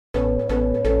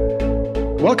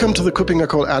Welcome to the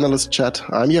KuppingerCole Analyst Chat.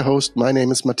 I'm your host. My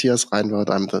name is Matthias. I'm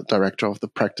the director of the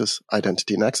practice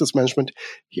Identity and Access Management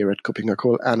here at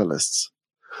KuppingerCole Analysts.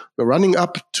 We're running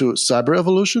up to Cyber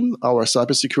Evolution, our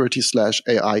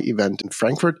cybersecurity/AI event in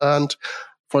Frankfurt. And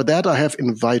for that, I have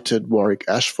invited Warwick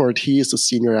Ashford. He is a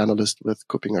senior analyst with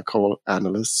KuppingerCole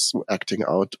Analysts acting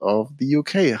out of the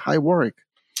UK. Hi, Warwick.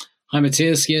 Hi,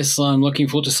 Matthias. Yes, I'm looking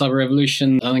forward to Cyber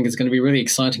Evolution. I think it's going to be really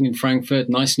exciting in Frankfurt.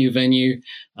 Nice new venue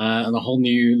and a whole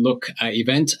new look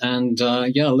event. And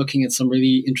looking at some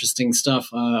really interesting stuff.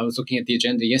 I was looking at the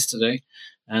agenda yesterday,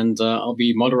 and I'll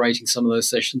be moderating some of those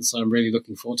sessions. So I'm really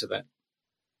looking forward to that.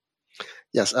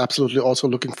 Yes, absolutely. Also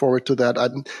looking forward to that.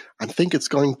 I think it's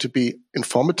going to be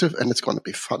informative and it's going to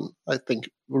be fun. I think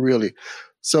really.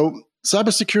 So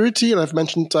cybersecurity, and I've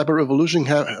mentioned Cyber Evolution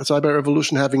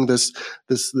having this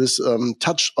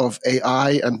touch of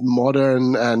AI and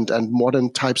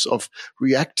modern types of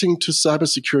reacting to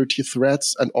cybersecurity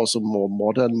threats, and also more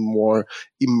modern, more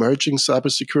emerging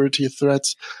cybersecurity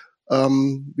threats.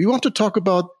 We want to talk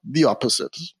about the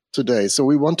opposite today. So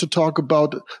we want to talk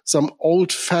about some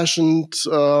old-fashioned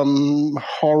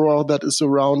horror that is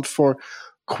around for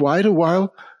quite a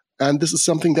while. And this is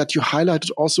something that you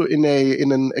highlighted also in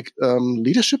an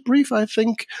leadership brief, I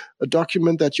think, a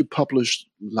document that you published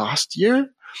last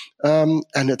year. And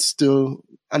it's still,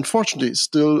 unfortunately,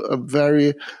 still a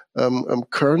very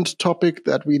current topic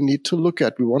that we need to look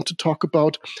at. We want to talk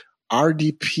about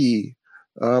RDP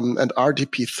and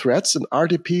RDP threats, and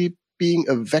RDP being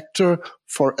a vector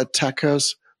for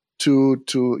attackers to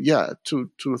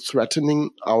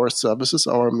threatening our services,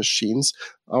 our machines,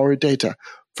 our data.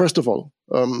 First of all,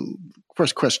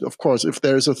 first question, of course, if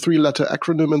there is a 3-letter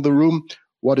acronym in the room,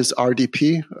 what is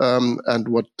RDP and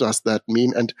what does that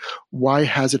mean? And why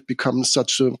has it become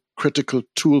such a critical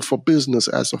tool for business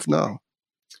as of now?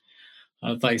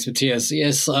 Thanks, Matthias.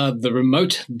 Yes, the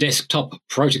Remote Desktop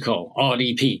Protocol,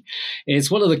 RDP,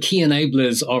 is one of the key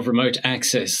enablers of remote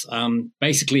access.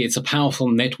 Basically, it's a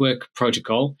powerful network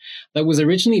protocol that was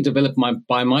originally developed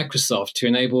by Microsoft to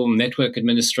enable network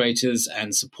administrators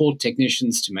and support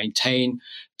technicians to maintain,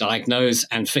 diagnose,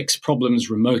 and fix problems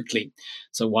remotely.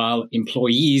 So while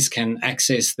employees can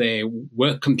access their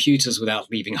work computers without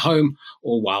leaving home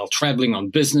or while traveling on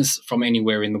business from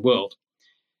anywhere in the world.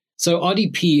 So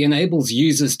RDP enables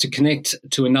users to connect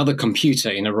to another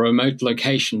computer in a remote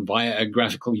location via a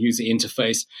graphical user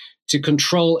interface to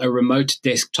control a remote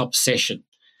desktop session.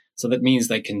 So that means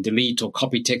they can delete or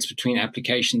copy text between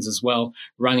applications as well,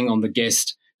 running on the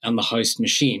guest and the host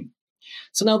machine.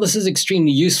 So now this is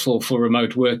extremely useful for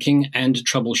remote working and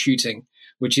troubleshooting,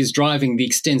 which is driving the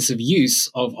extensive use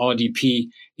of RDP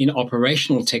in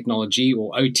operational technology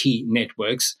or OT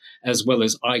networks, as well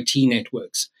as IT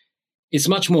networks. It's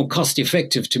much more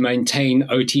cost-effective to maintain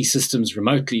OT systems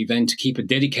remotely than to keep a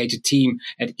dedicated team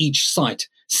at each site,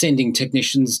 sending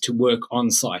technicians to work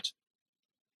on-site.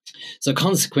 So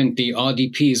consequently,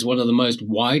 RDP is one of the most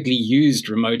widely used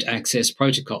remote access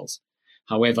protocols.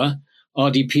 However,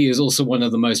 RDP is also one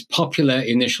of the most popular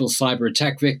initial cyber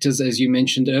attack vectors, as you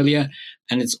mentioned earlier,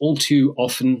 and it's all too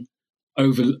often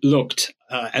overlooked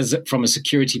from a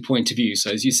security point of view.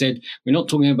 So as you said, we're not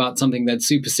talking about something that's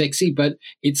super sexy, but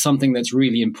it's something that's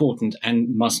really important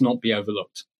and must not be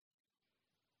overlooked.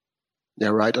 Yeah,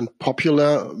 right. And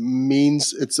popular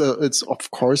means it's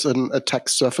of course an attack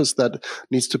surface that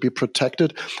needs to be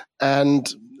protected. And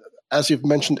as you've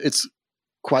mentioned, it's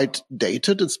quite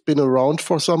dated. It's been around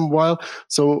for some while.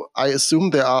 So I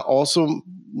assume there are also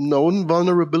known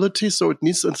vulnerabilities. So it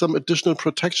needs some additional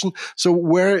protection. So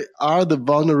where are the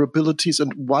vulnerabilities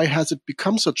and why has it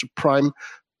become such a prime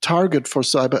target for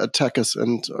cyber attackers?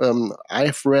 And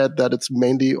I've read that it's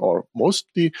mainly or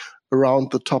mostly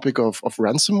around the topic of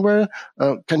ransomware.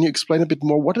 Can you explain a bit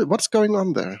more what's going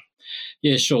on there?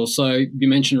 Yeah, sure. So you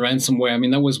mentioned ransomware. I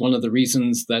mean, that was one of the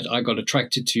reasons that I got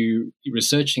attracted to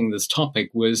researching this topic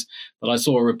was that I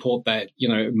saw a report that,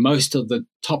 most of the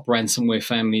top ransomware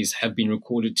families have been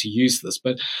recorded to use this.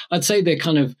 But I'd say there are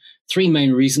kind of 3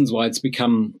 main reasons why it's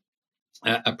become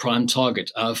a prime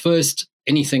target. First,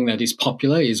 anything that is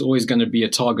popular is always going to be a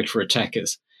target for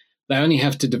attackers. They only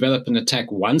have to develop an attack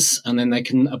once and then they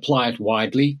can apply it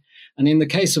widely. And in the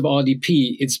case of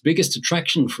RDP, its biggest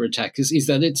attraction for attackers is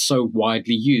that it's so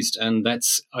widely used, and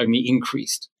that's only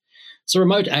increased. So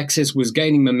remote access was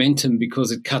gaining momentum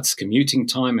because it cuts commuting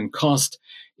time and cost,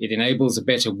 it enables a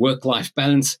better work-life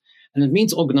balance, and it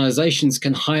means organizations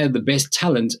can hire the best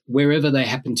talent wherever they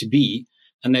happen to be,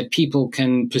 and that people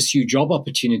can pursue job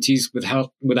opportunities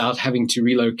without having to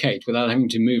relocate, without having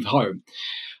to move home.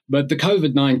 But the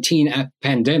COVID-19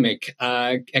 pandemic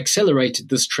accelerated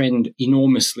this trend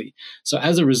enormously. So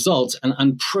as a result, an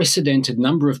unprecedented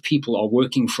number of people are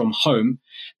working from home,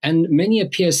 and many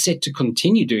appear set to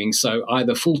continue doing so,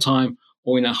 either full-time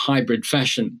or in a hybrid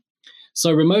fashion.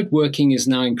 So remote working is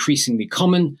now increasingly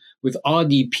common, with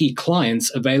RDP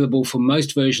clients available for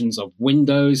most versions of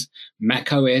Windows,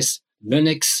 Mac OS,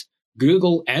 Linux,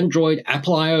 Google, Android,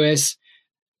 Apple iOS,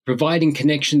 providing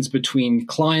connections between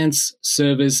clients,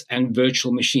 servers, and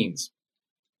virtual machines.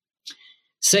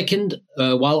 Second,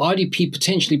 while RDP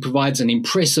potentially provides an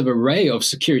impressive array of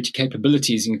security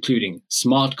capabilities, including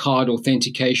smart card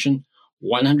authentication,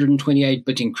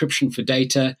 128-bit encryption for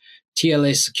data,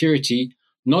 TLS security,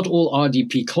 not all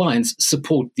RDP clients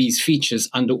support these features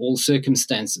under all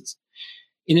circumstances.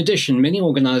 In addition, many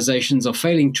organizations are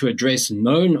failing to address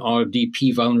known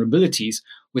RDP vulnerabilities,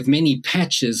 with many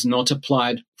patches not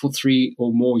applied for 3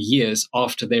 or more years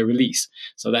after their release.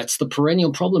 So that's the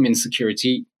perennial problem in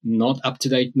security, no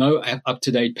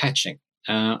up-to-date patching.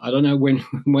 I don't know when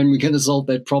we're going to solve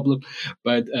that problem,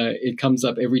 but it comes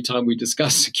up every time we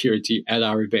discuss security at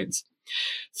our events.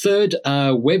 Third,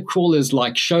 web crawlers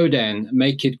like Shodan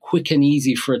make it quick and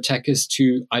easy for attackers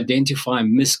to identify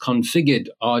misconfigured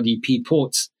RDP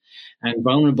ports and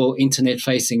vulnerable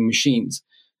internet-facing machines.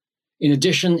 In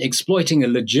addition, exploiting a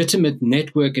legitimate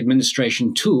network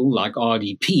administration tool like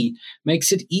RDP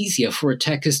makes it easier for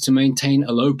attackers to maintain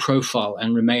a low profile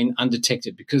and remain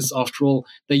undetected because, after all,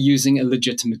 they're using a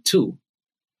legitimate tool.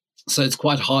 So it's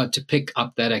quite hard to pick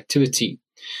up that activity.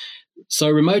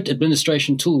 So remote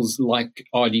administration tools like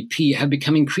RDP have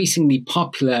become increasingly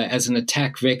popular as an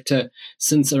attack vector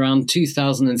since around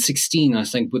 2016, I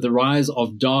think, with the rise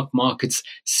of dark markets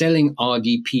selling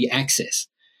RDP access.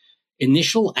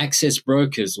 Initial access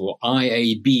brokers, or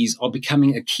IABs, are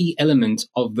becoming a key element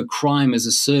of the crime as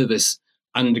a service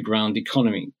underground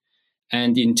economy.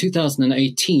 And in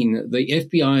 2018, the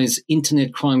FBI's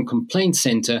Internet Crime Complaint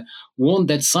Center warned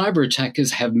that cyber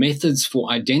attackers have methods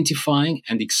for identifying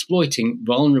and exploiting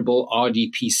vulnerable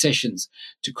RDP sessions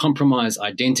to compromise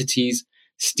identities,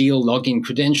 steal login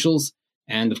credentials,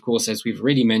 and, of course, as we've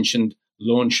already mentioned,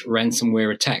 launch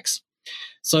ransomware attacks.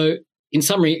 So, in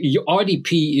summary,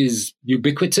 RDP is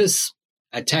ubiquitous.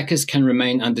 Attackers can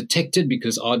remain undetected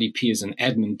because RDP is an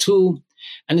admin tool,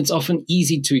 and it's often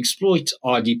easy to exploit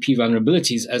RDP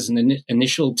vulnerabilities as an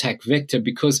initial attack vector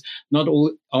because not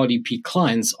all RDP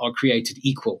clients are created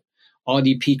equal.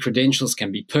 RDP credentials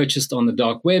can be purchased on the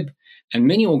dark web, and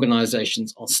many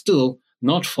organizations are still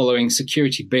not following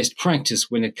security best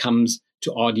practice when it comes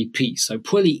to RDP. So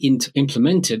poorly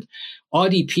implemented,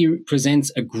 RDP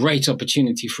presents a great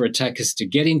opportunity for attackers to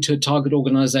get into a target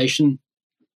organization,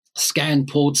 scan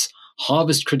ports,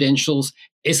 harvest credentials,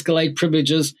 escalate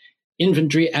privileges,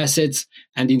 inventory assets,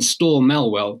 and install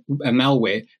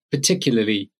malware,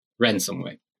 particularly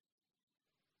ransomware.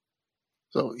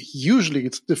 So usually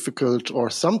it's difficult, or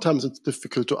sometimes it's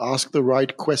difficult to ask the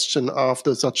right question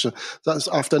after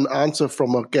after an answer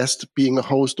from a guest being a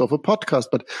host of a podcast.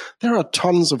 But there are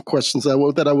tons of questions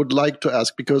that I would like to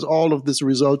ask because all of this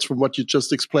results from what you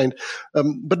just explained.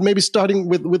 But maybe starting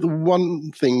with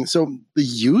one thing. So the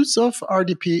use of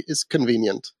RDP is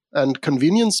convenient, and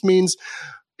convenience means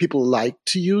people like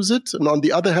to use it. And on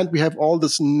the other hand, we have all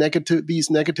these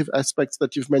negative aspects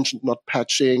that you've mentioned, not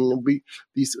patching,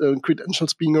 these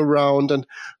credentials being around. And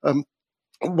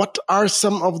what are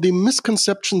some of the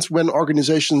misconceptions when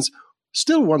organizations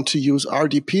still want to use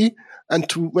RDP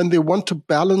and when they want to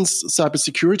balance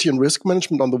cybersecurity and risk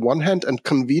management on the one hand and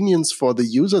convenience for the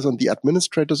users and the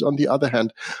administrators on the other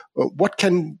hand? What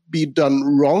can be done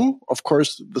wrong? Of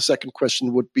course, the second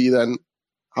question would be then,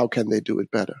 how can they do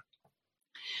it better?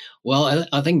 Well,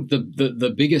 I think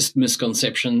the biggest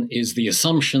misconception is the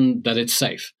assumption that it's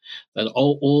safe, that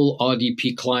all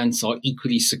RDP clients are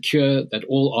equally secure, that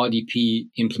all RDP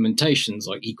implementations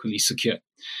are equally secure.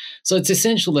 So it's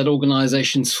essential that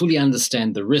organizations fully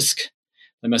understand the risk.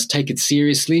 They must take it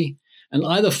seriously and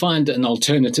either find an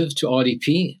alternative to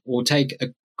RDP or take a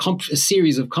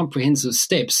series of comprehensive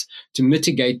steps to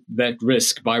mitigate that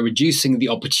risk by reducing the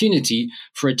opportunity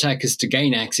for attackers to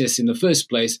gain access in the first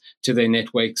place to their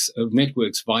networks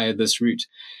via this route.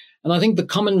 And I think the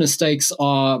common mistakes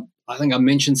are, I think I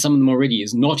mentioned some of them already,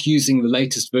 is not using the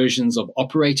latest versions of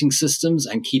operating systems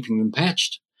and keeping them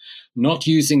patched, not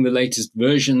using the latest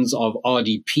versions of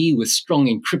RDP with strong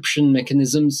encryption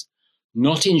mechanisms,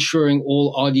 not ensuring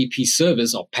all RDP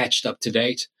servers are patched up to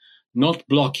date, not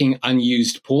blocking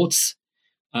unused ports,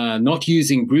 not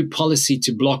using group policy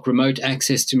to block remote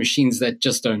access to machines that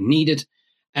just don't need it,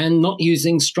 and not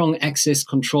using strong access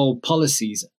control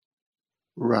policies.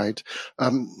 Right.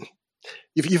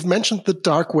 You've mentioned the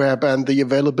dark web and the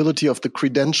availability of the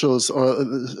credentials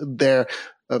there.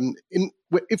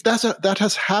 If that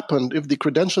has happened, if the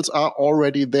credentials are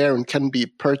already there and can be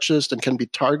purchased and can be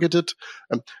targeted,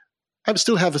 I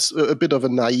still have a bit of a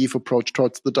naive approach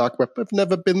towards the dark web. I've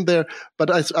never been there, but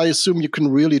I assume you can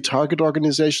really target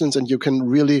organizations and you can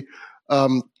really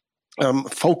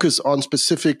focus on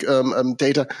specific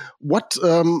data. What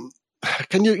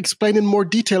can you explain in more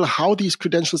detail how these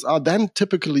credentials are then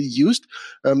typically used?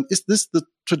 Is this the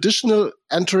traditional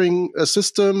entering a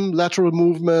system, lateral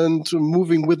movement,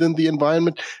 moving within the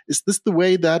environment? Is this the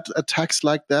way that attacks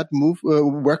like that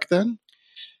work then?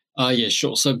 Yeah,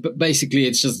 sure. So basically,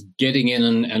 it's just getting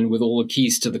in and with all the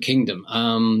keys to the kingdom.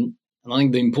 And I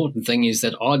think the important thing is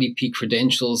that RDP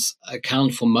credentials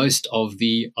account for most of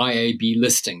the IAB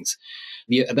listings.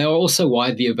 They are also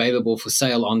widely available for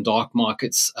sale on dark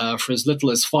markets for as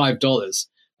little as $5,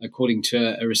 according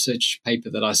to a research paper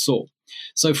that I saw.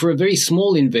 So for a very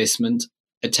small investment,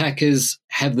 attackers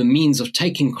have the means of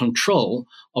taking control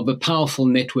of a powerful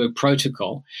network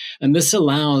protocol, and this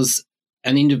allows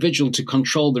an individual to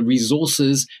control the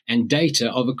resources and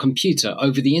data of a computer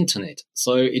over the internet.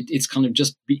 So it's kind of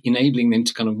just enabling them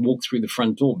to kind of walk through the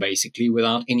front door, basically,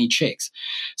 without any checks.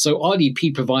 So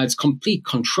RDP provides complete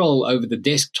control over the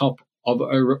desktop of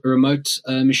a remote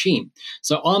machine.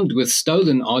 So armed with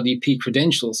stolen RDP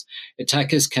credentials,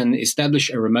 attackers can establish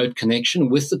a remote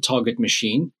connection with the target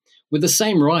machine with the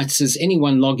same rights as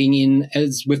anyone logging in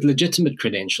as with legitimate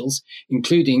credentials,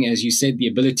 including, as you said, the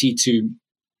ability to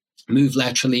move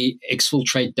laterally,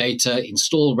 exfiltrate data,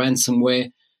 install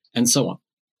ransomware, and so on.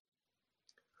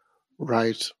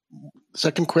 Right.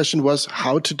 Second question was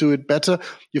how to do it better.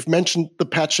 You've mentioned the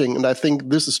patching, and I think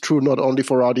this is true not only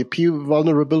for RDP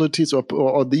vulnerabilities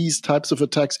or these types of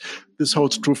attacks. This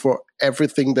holds true for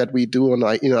everything that we do in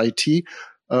IT.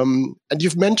 And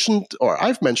you've mentioned, or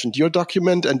I've mentioned your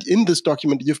document, and in this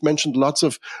document, you've mentioned lots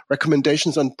of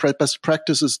recommendations on best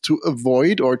practices to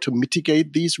avoid or to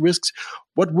mitigate these risks.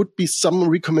 What would be some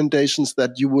recommendations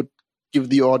that you would give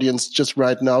the audience just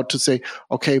right now to say,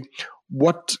 okay,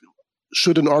 what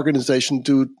should an organization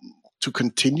do to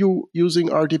continue using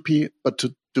RDP, but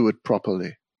to do it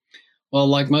properly? Well,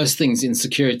 like most things in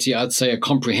security, I'd say a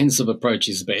comprehensive approach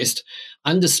is best.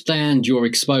 Understand your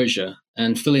exposure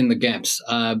and fill in the gaps.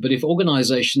 But if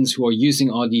organizations who are using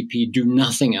RDP do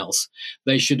nothing else,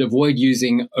 they should avoid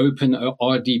using open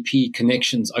RDP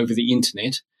connections over the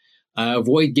internet.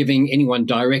 Avoid giving anyone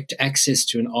direct access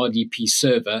to an RDP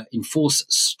server. Enforce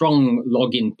strong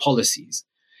login policies.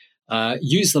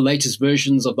 Use the latest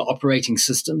versions of the operating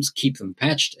systems, keep them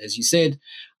patched, as you said.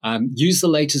 Use the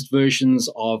latest versions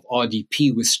of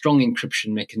RDP with strong encryption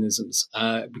mechanisms,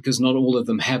 because not all of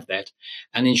them have that,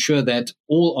 and ensure that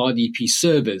all RDP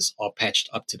servers are patched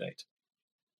up to date.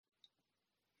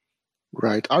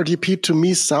 Right. RDP to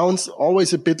me sounds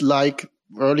always a bit like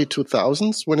early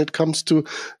 2000s when it comes to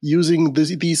using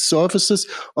these services.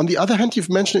 On the other hand, you've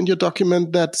mentioned in your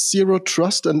document that zero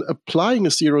trust and applying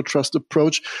a zero trust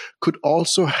approach could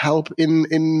also help in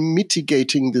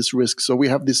mitigating this risk. So we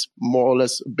have this more or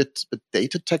less a bit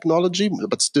dated technology,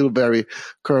 but still very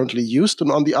currently used.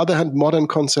 And on the other hand, modern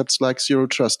concepts like zero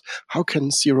trust. How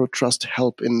can zero trust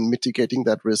help in mitigating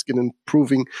that risk and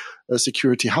improving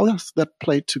security? How does that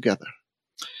play together?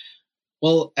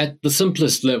 Well, at the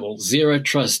simplest level, zero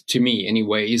trust, to me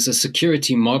anyway, is a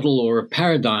security model or a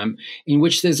paradigm in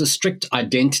which there's a strict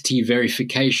identity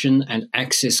verification and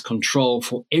access control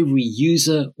for every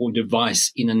user or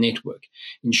device in a network,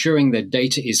 ensuring that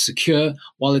data is secure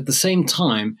while at the same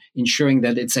time ensuring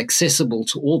that it's accessible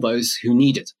to all those who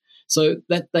need it. So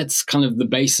that's kind of the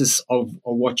basis of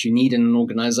what you need in an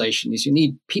organization is you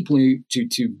need people who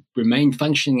to remain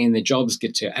functioning in their jobs,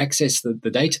 get to access the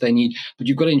data they need, but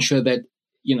you've got to ensure that,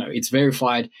 it's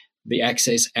verified, the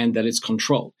access, and that it's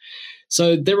controlled.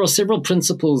 So there are several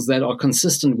principles that are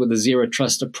consistent with a zero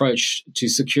trust approach to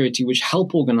security, which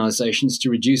help organizations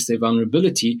to reduce their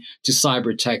vulnerability to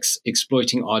cyber attacks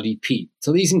exploiting RDP.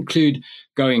 So these include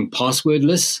going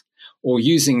passwordless or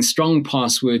using strong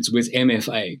passwords with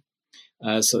MFA.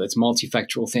 So that's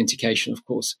multi-factor authentication, of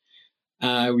course.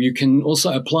 You can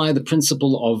also apply the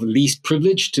principle of least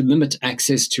privilege to limit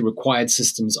access to required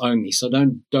systems only. So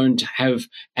don't have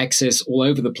access all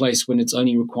over the place when it's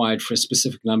only required for a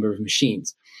specific number of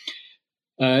machines.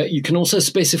 You can also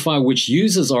specify which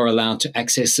users are allowed to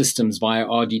access systems via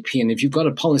RDP. And if you've got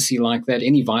a policy like that,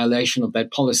 any violation of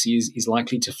that policy is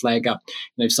likely to flag up.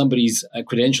 If somebody's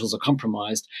credentials are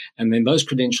compromised and then those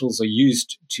credentials are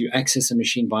used to access a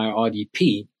machine via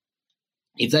RDP,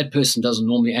 If that person doesn't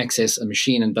normally access a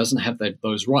machine and doesn't have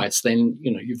those rights, then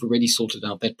you've already sorted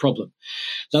out that problem.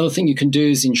 The other thing you can do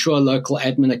is ensure local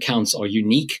admin accounts are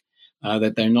unique,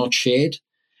 that they're not shared.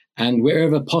 And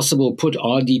wherever possible, put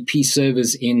RDP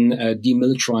servers in a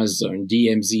demilitarized zone,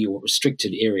 DMZ, or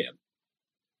restricted area.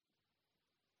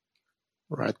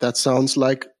 Right. That sounds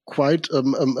like quite a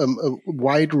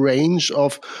wide range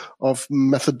of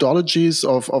methodologies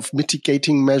of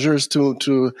mitigating measures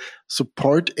to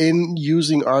support in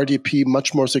using RDP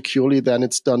much more securely than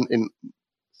it's done in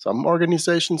some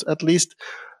organizations, at least.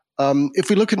 If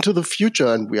we look into the future,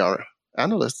 and we are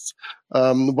analysts,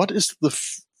 what is the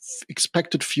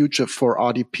expected future for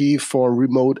RDP, for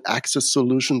remote access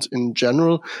solutions in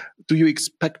general? Do you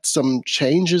expect some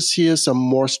changes here, some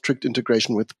more strict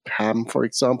integration with PAM, for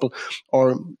example,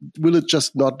 or will it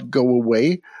just not go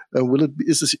away?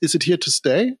 Is it here to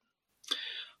stay?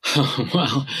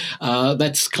 Well,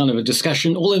 that's kind of a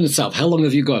discussion all in itself. How long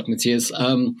have you got, Matthias?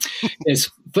 Yes.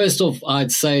 First off,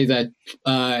 I'd say that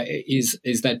is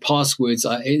that passwords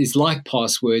is like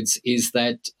passwords. Is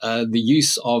that the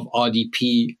use of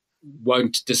RDP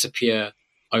won't disappear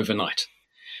overnight.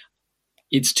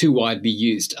 It's too widely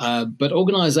used. But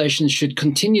organizations should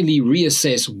continually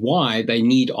reassess why they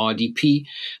need RDP,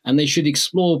 and they should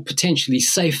explore potentially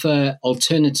safer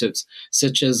alternatives,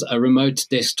 such as a remote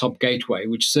desktop gateway,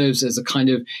 which serves as a kind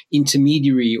of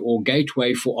intermediary or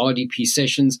gateway for RDP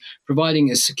sessions, providing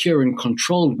a secure and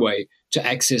controlled way to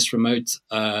access remote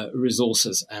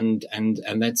resources. And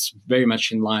that's very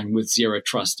much in line with zero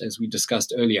trust, as we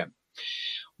discussed earlier.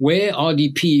 Where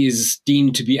RDP is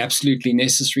deemed to be absolutely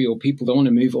necessary or people don't want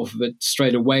to move off of it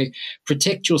straight away,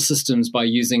 protect your systems by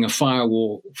using a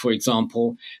firewall, for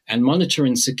example, and monitor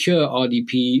and secure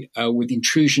RDP with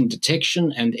intrusion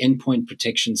detection and endpoint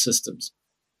protection systems.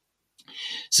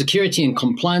 Security and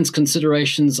compliance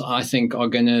considerations, I think, are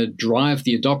going to drive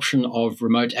the adoption of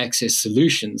remote access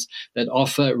solutions that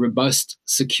offer robust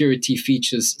security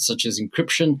features such as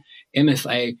encryption,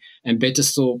 MFA, and better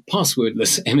still,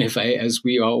 passwordless MFA, as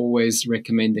we are always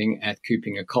recommending at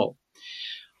Cooping a Coal.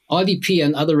 RDP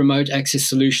and other remote access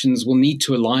solutions will need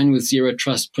to align with zero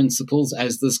trust principles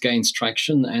as this gains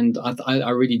traction, and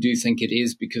I really do think it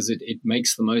is, because it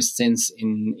makes the most sense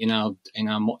in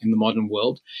the modern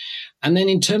world. And then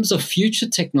in terms of future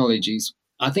technologies,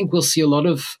 I think we'll see a lot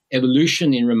of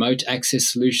evolution in remote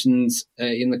access solutions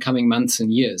in the coming months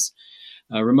and years.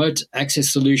 Remote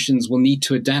access solutions will need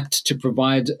to adapt to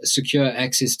provide secure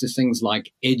access to things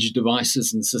like edge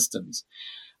devices and systems.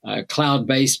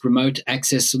 Cloud-based remote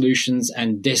access solutions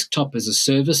and desktop as a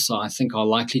service, I think, are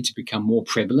likely to become more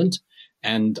prevalent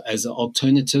and as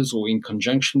alternatives or in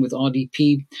conjunction with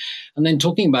RDP. And then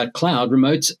talking about cloud,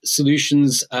 remote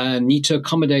solutions need to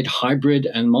accommodate hybrid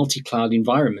and multi-cloud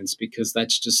environments, because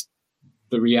that's just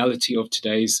the reality of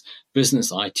today's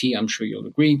business IT. I'm sure you'll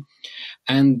agree.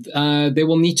 And there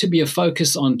will need to be a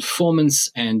focus on performance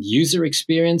and user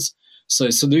experience. So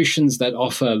solutions that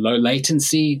offer low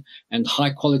latency and high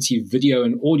quality video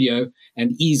and audio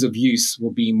and ease of use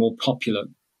will be more popular.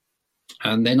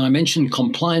 And then I mentioned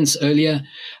compliance earlier.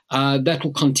 That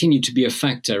will continue to be a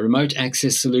factor. Remote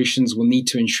access solutions will need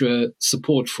to ensure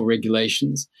support for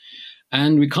regulations.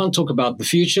 And we can't talk about the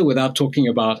future without talking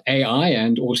about AI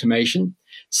and automation.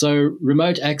 So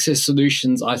remote access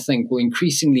solutions, I think, will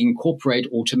increasingly incorporate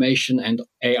automation and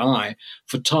AI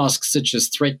for tasks such as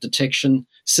threat detection,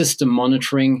 system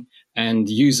monitoring, and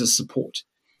user support.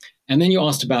 And then you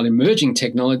asked about emerging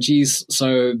technologies.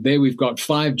 So there we've got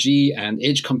 5G and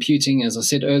edge computing, as I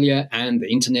said earlier, and the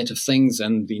Internet of Things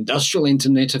and the industrial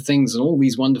Internet of Things and all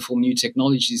these wonderful new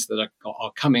technologies that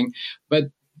are coming. But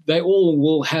they all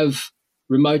will have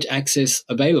remote access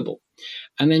available.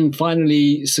 And then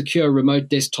finally, secure remote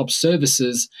desktop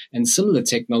services and similar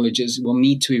technologies will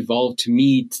need to evolve to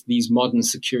meet these modern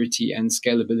security and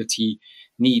scalability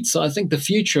needs. So I think the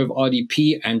future of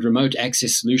RDP and remote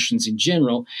access solutions in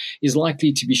general is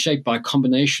likely to be shaped by a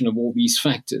combination of all these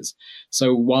factors.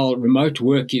 So while remote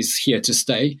work is here to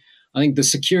stay, I think the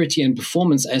security and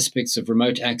performance aspects of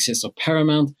remote access are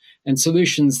paramount, and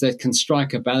solutions that can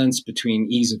strike a balance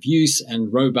between ease of use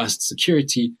and robust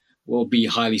security will be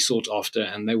highly sought after,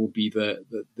 and they will be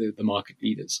the market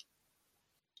leaders.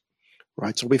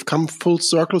 Right. So we've come full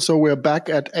circle. So we're back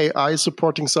at AI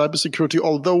supporting cybersecurity,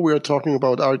 although we're talking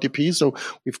about RDP. So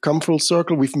we've come full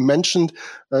circle. We've mentioned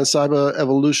cyber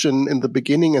evolution in the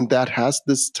beginning, and that has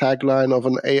this tagline of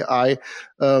an AI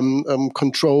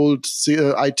controlled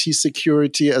IT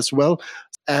security as well.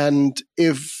 And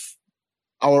if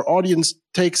our audience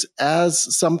takes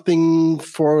as something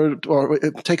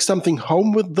takes something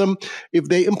home with them if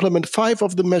they implement 5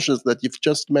 of the measures that you've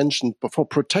just mentioned for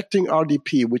protecting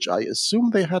RDP, which I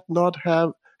assume they have not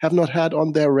had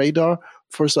on their radar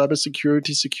for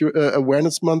Cybersecurity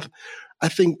Awareness Month. I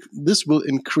think this will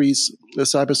increase the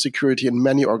cybersecurity in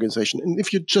many organizations. And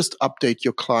if you just update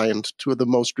your client to the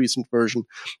most recent version,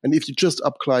 and if you just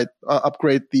upgrade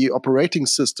the operating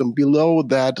system below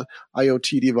that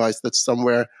IoT device that's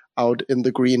somewhere out in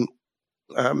the green,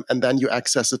 and then you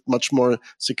access it much more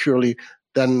securely,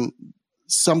 then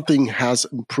something has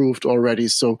improved already.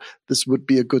 So this would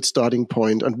be a good starting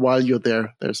point. And while you're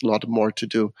there, there's a lot more to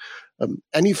do.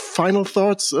 Any final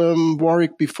thoughts,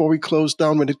 Warwick, before we close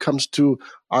down when it comes to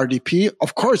RDP?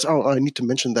 Of course, I need to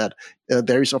mention that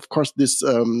there is, of course, this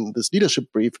leadership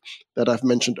brief that I've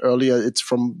mentioned earlier. It's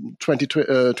from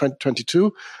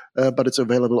 2022, but it's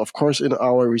available, of course, in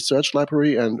our research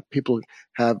library, and people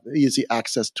have easy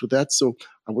access to that. So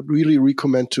I would really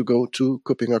recommend to go to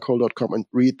kuppingercole.com and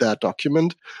read that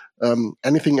document.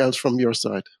 Anything else from your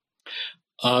side?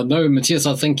 No, Matthias,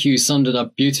 I think you summed it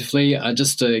up beautifully.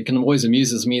 It kind of always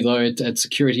amuses me, though, at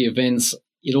security events.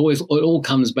 It all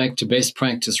comes back to best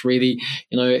practice, really.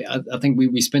 I think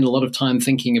we spend a lot of time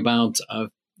thinking about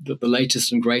the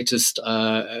latest and greatest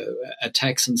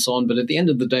attacks and so on. But at the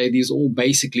end of the day, these are all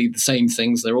basically the same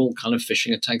things. They're all kind of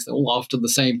phishing attacks. They're all after the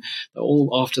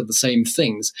same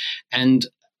things. And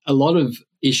a lot of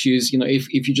issues,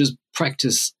 if you just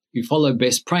practice, you follow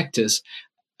best practice,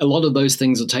 a lot of those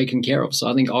things are taken care of. So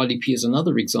I think RDP is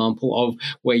another example of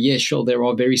where, yes, sure, there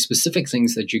are very specific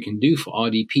things that you can do for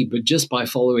RDP, but just by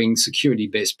following security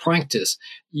best practice,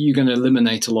 you're going to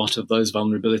eliminate a lot of those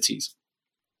vulnerabilities.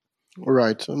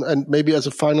 Right. And maybe as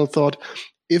a final thought,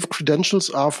 if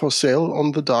credentials are for sale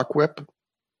on the dark web,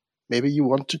 maybe you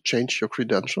want to change your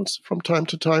credentials from time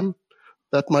to time.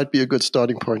 That might be a good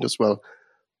starting point as well.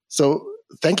 So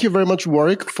thank you very much,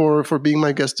 Warwick, for being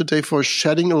my guest today, for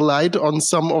shedding a light on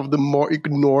some of the more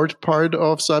ignored part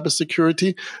of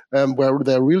cybersecurity, where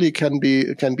there really can be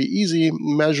easy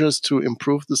measures to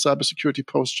improve the cybersecurity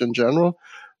posture in general.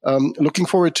 Looking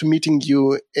forward to meeting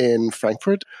you in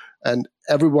Frankfurt, and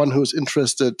everyone who's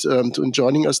interested in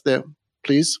joining us there,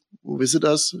 please visit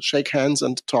us, shake hands,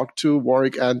 and talk to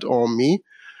Warwick and or me.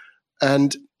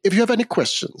 And if you have any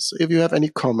questions, if you have any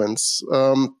comments,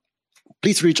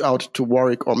 please reach out to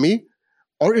Warwick or me.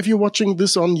 Or if you're watching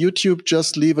this on YouTube,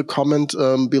 just leave a comment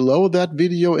below that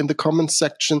video in the comments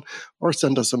section, or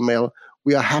send us a mail.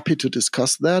 We are happy to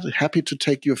discuss that, happy to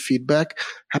take your feedback,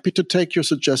 happy to take your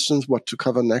suggestions, what to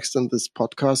cover next in this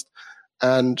podcast.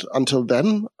 And until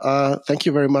then, thank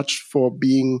you very much for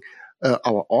being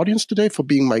our audience today, for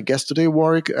being my guest today,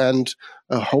 Warwick, and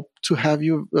hope to have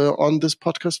you on this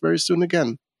podcast very soon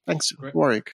again. Thanks,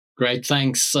 Warwick. Great.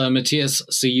 Thanks, Matthias.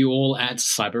 See you all at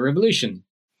Cyber Revolution.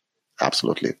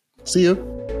 Absolutely. See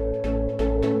you.